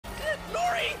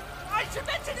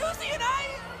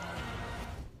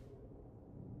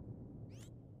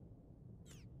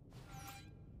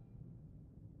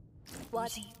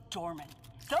Dorman.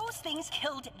 Those things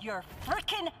killed your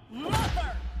frickin'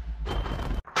 mother!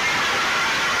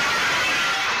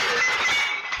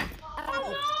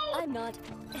 Oh, I'm not.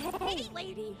 Hey,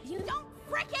 lady, you don't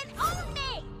frickin' own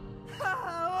me!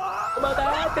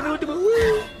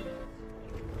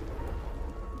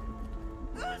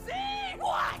 Uzi!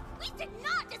 What? We did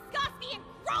not discuss being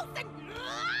gross and...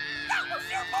 That was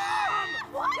your mom!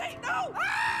 What? Wait, no!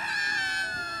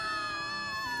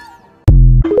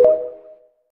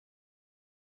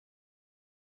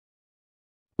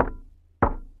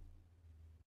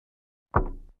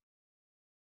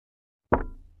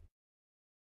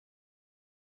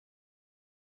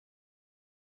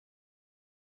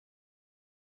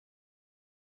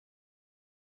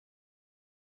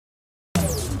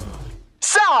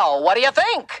 So, what do you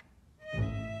think?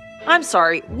 I'm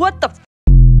sorry, what the f—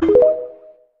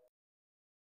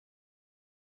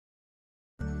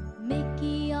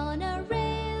 Mickey on a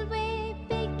railway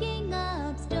picking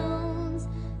up stones.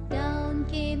 Down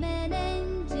came an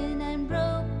engine and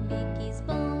broke Mickey's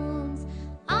bones.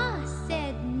 I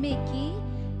said, Mickey,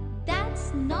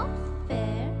 that's not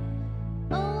fair.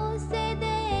 Oh, said the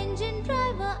engine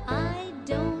driver, I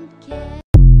don't care.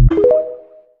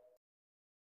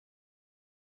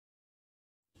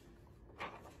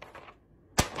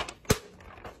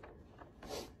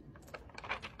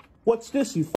 What's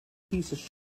this, you piece of shit?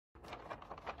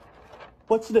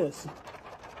 What's this?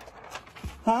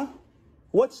 Huh?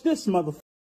 What's this, motherfucker?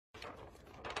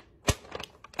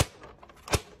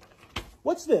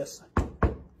 What's this?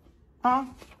 Huh?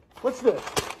 What's this?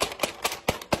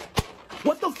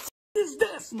 What the f is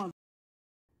this, mother?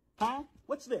 Huh?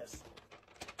 What's this?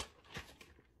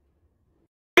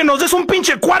 Que nos des un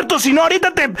pinche cuarto, si no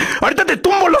ahorita te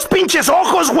tumbo los pinches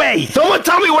ojos, güey. Someone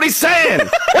tell me what he's saying.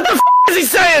 What the f is he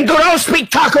saying, dude? I don't speak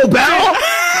Taco Bell.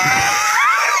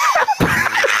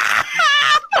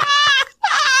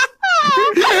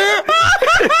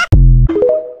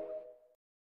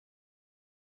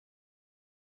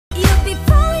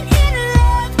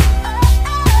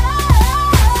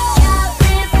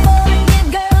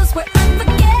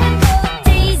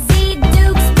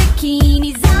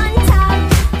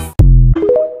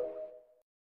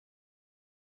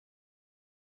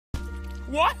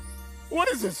 What? What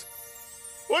is this?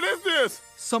 What is this?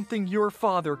 Something your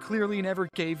father clearly never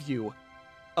gave you.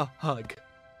 A hug.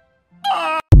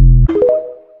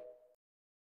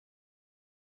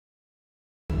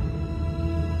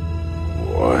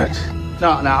 What?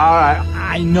 No, alright.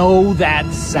 I know that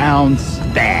sounds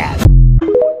bad.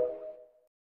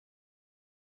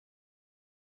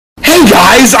 Hey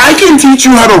guys, I can teach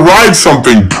you how to ride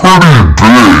something pretty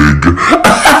big.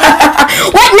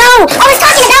 What? No! I was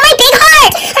talking about my big heart!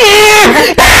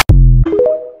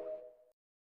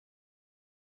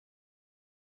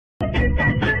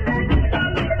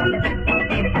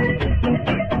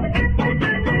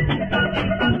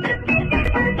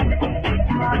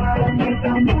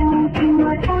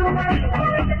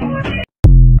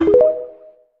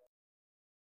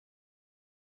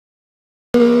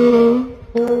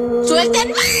 ¡Suelten!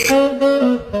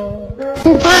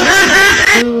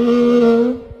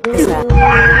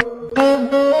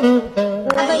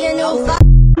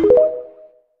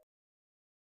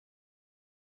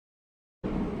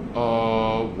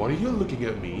 What are you looking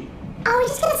at me? Oh, we're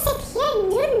just gonna sit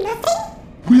here and do nothing?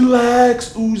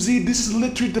 Relax, Uzi. This is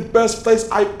literally the best place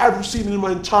I've ever seen in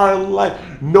my entire life.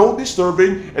 No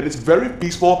disturbing, and it's very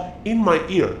peaceful in my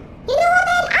ear. You know what,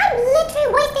 man? I'm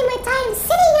literally wasting my time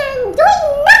sitting here and doing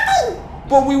nothing!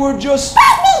 But we were just...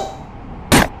 Trust me!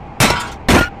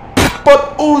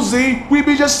 But Uzi, we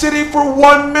be just sitting for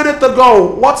 1 minute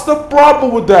ago. What's the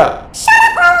problem with that? Shut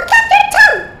up or I'll cut your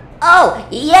tongue! Oh,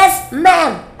 yes,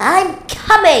 ma'am. I'm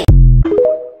coming.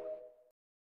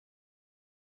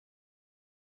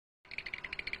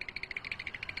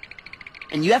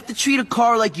 And you have to treat a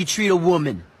car like you treat a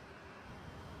woman.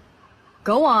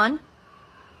 Go on.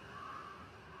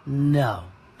 No,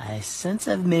 I sense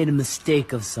I've made a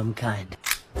mistake of some kind.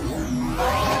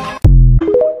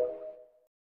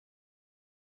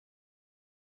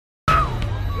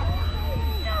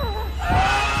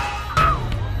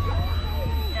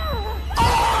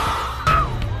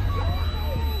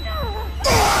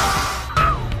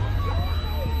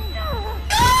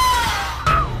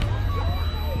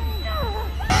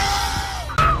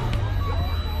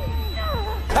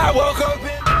 I woke up in...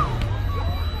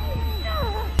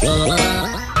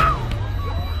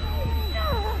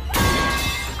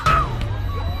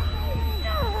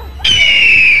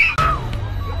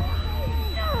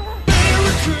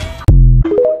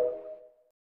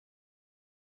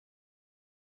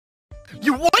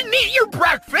 You wouldn't eat your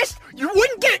breakfast, you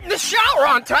wouldn't get in the shower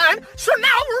on time, so now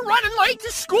we're running late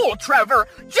to school, Trevor.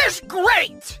 Just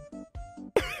great!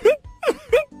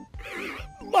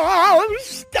 Mom,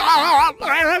 stop!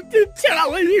 I have to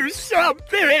tell you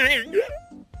something!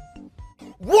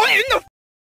 What in the f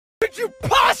could you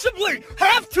possibly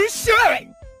have to say?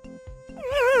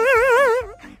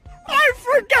 I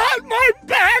forgot my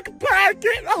backpack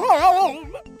at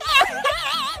home!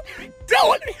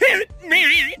 Don't hit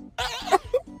me!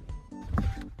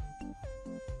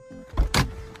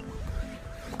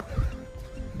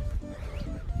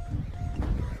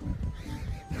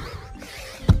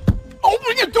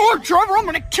 Open the door, Trevor! I'm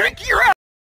gonna kick your ass!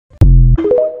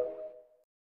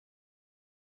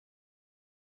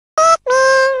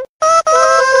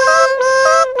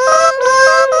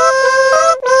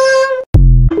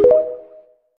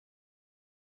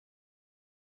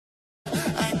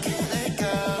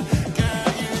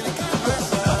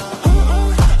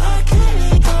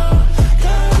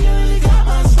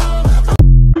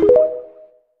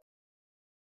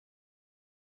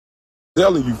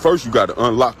 Telling you first, you got to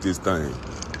unlock this thing.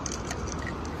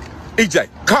 EJ,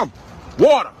 come!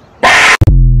 Water!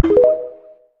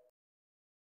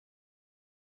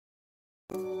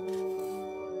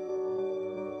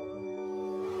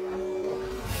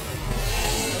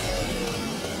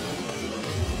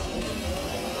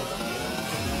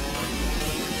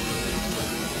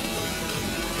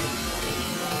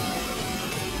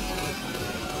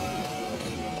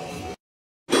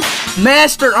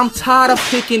 Master, I'm tired of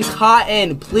picking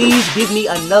cotton. Please give me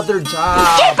another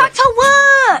job. Get back to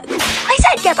work! I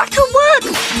said get back to work,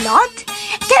 not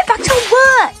get back to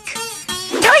work!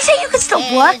 Did I say you could stop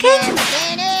working?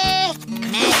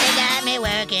 Master got me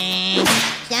working.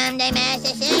 Someday Master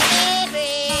should be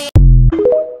free.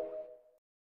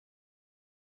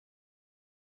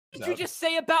 What did you just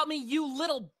say about me, you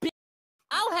little bitch?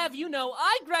 I'll have you know,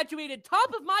 I graduated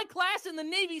top of my class in the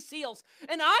Navy SEALs,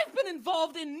 and I've been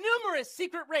involved in numerous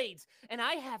secret raids, and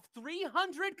I have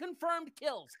 300 confirmed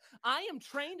kills. I am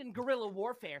trained in guerrilla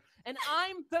warfare, and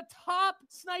I'm the top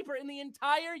sniper in the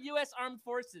entire U.S. Armed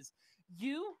Forces.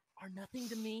 You are nothing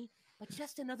to me, but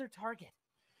just another target.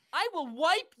 I will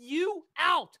wipe you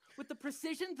out with the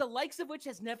precision the likes of which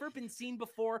has never been seen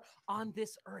before on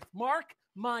this earth. Mark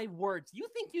my words. You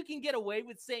think you can get away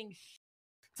with saying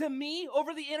to me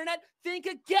over the internet? Think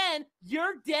again.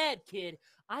 You're dead, kid.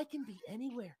 I can be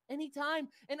anywhere, anytime,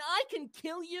 and I can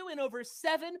kill you in over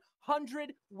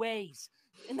 700 ways.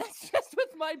 And that's just with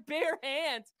my bare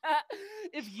hands.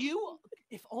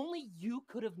 If only you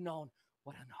could have known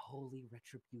what unholy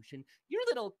retribution your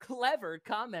little clever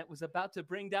comment was about to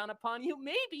bring down upon you,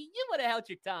 maybe you would have held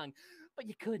your tongue. But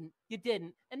you couldn't. You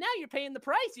didn't. And now you're paying the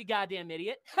price, you goddamn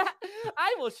idiot.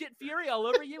 I will shit fury all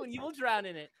over you and you will drown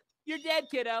in it. You're dead,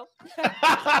 kiddo.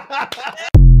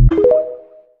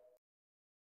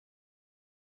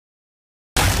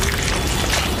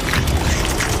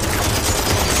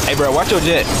 Hey, bro, watch your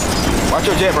jet. Watch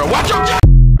your jet, bro. Watch your jet!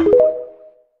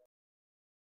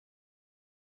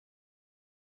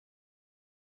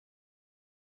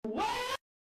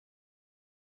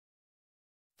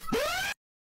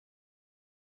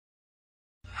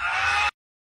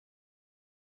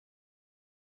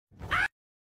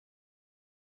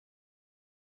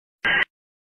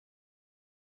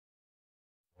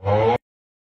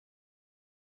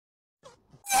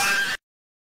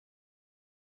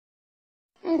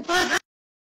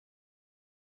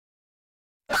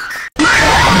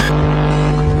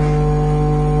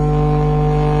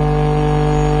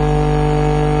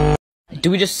 Do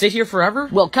we just sit here forever?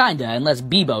 Well, kinda, unless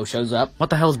Bebo shows up.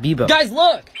 What the hell is Bebo? Guys,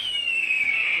 look!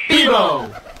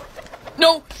 Bebo!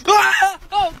 No!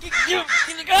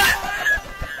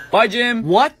 Bye, Jim.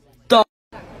 What the?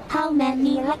 How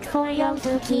many for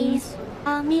cookies?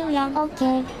 A million,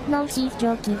 okay. No, she's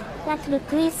joking. That's the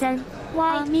reason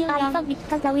why I thought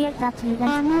because I weird that you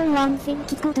and no one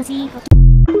think it's good to see.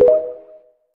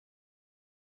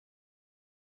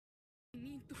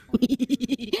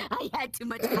 I had too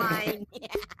much wine.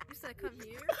 Come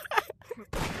here.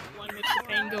 One makes the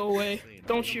pain go away.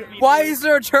 Don't shoot me. Why is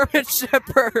there a German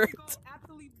Shepherd?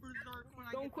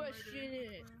 Don't question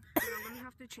it. I'm gonna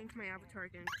have to change my avatar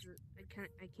again because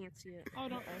I can't see it. Oh,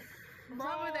 don't. What's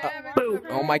wrong with that?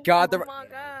 Oh my god. Oh my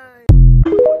god.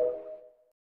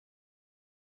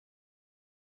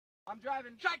 I'm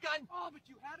driving shotgun. Oh, but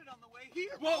you had it on the way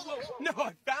here. Whoa, whoa. No,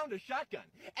 I found a shotgun,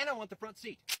 and I want the front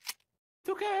seat. It's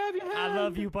okay, I have your hand. I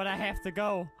love you, but I have to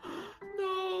go.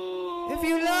 No. If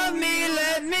you love me,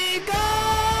 let me go.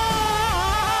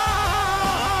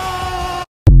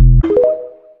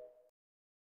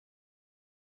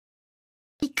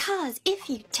 Because if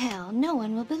you tell, no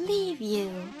one will believe you.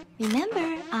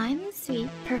 Remember, I'm the sweet,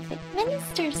 perfect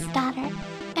minister's daughter,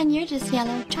 and you're just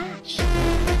yellow trash.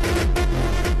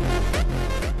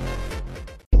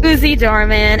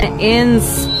 Uzisdarkcave in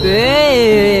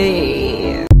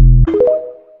space.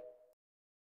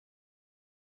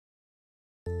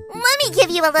 Let me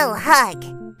give you a little hug.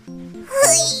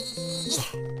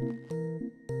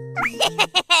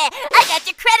 I got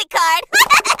your credit card.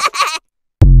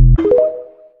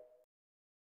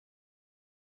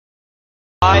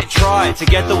 I try to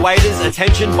get the waiter's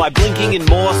attention by blinking in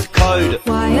Morse code.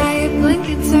 Why are you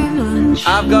blinking so much?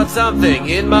 I've got something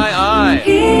in my eye.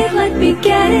 Here, let me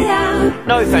get it out.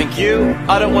 No, thank you.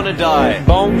 I don't want to die.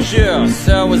 Bonjour.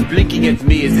 Sir was blinking at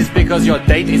me. Is this because your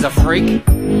date is a freak?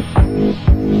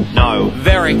 No.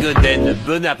 Very good then.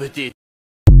 Bon appetit.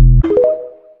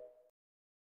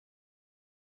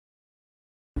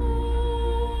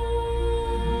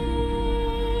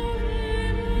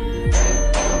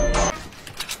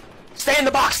 Stay in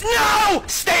the box! No!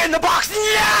 Stay in the box!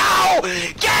 No!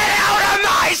 Get out of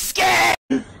my skin!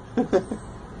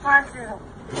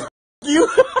 You.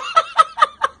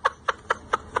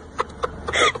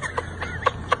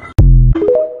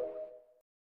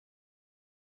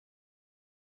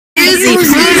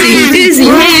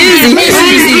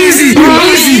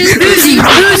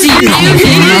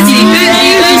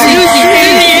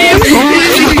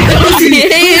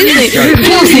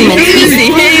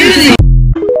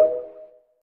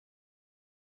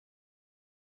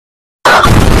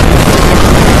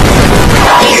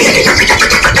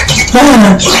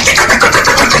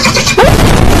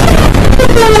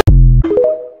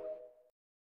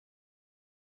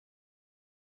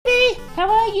 How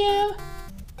are you?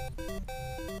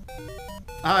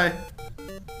 Hi.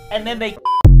 And then they.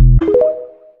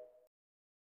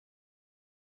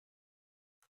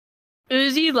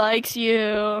 Uzi likes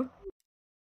you.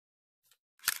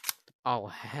 Oh,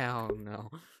 hell no.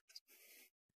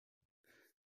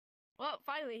 Well,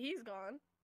 finally he's gone.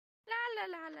 La la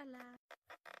la la la.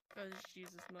 Oh, this is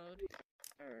Jesus mode.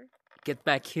 Get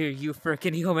back here, you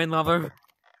frickin' human lover.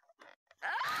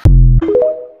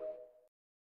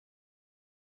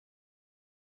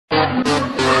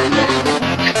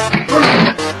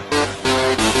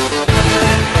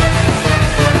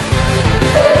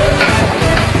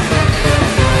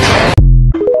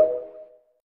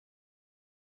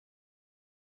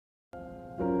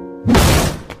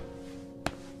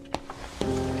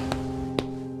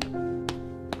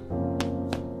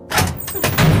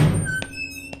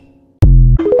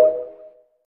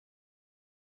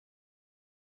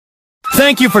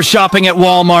 Thank you for shopping at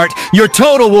Walmart. Your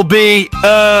total will be,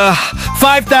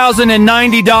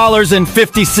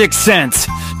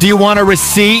 $5,090.56. Do you want a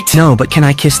receipt? No, but can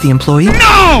I kiss the employee?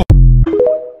 No!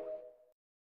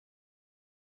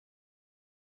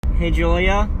 Hey,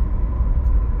 Julia?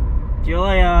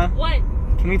 Julia? What?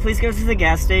 Can we please go to the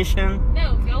gas station?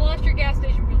 No, y'all lost your gas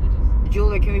station privileges.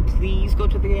 Julia, can we please go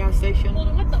to the gas station? Hold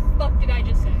on, what the fuck did I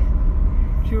just say?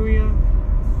 Julia,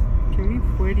 can we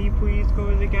please go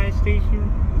to the gas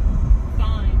station?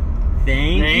 Fine.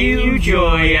 Thank you,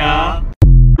 Julia.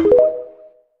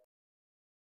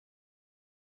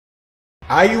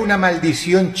 Hay una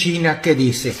maldición china que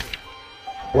dice: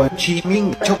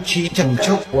 Guachiming chok chi chang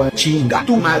chok guachinga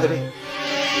tu madre.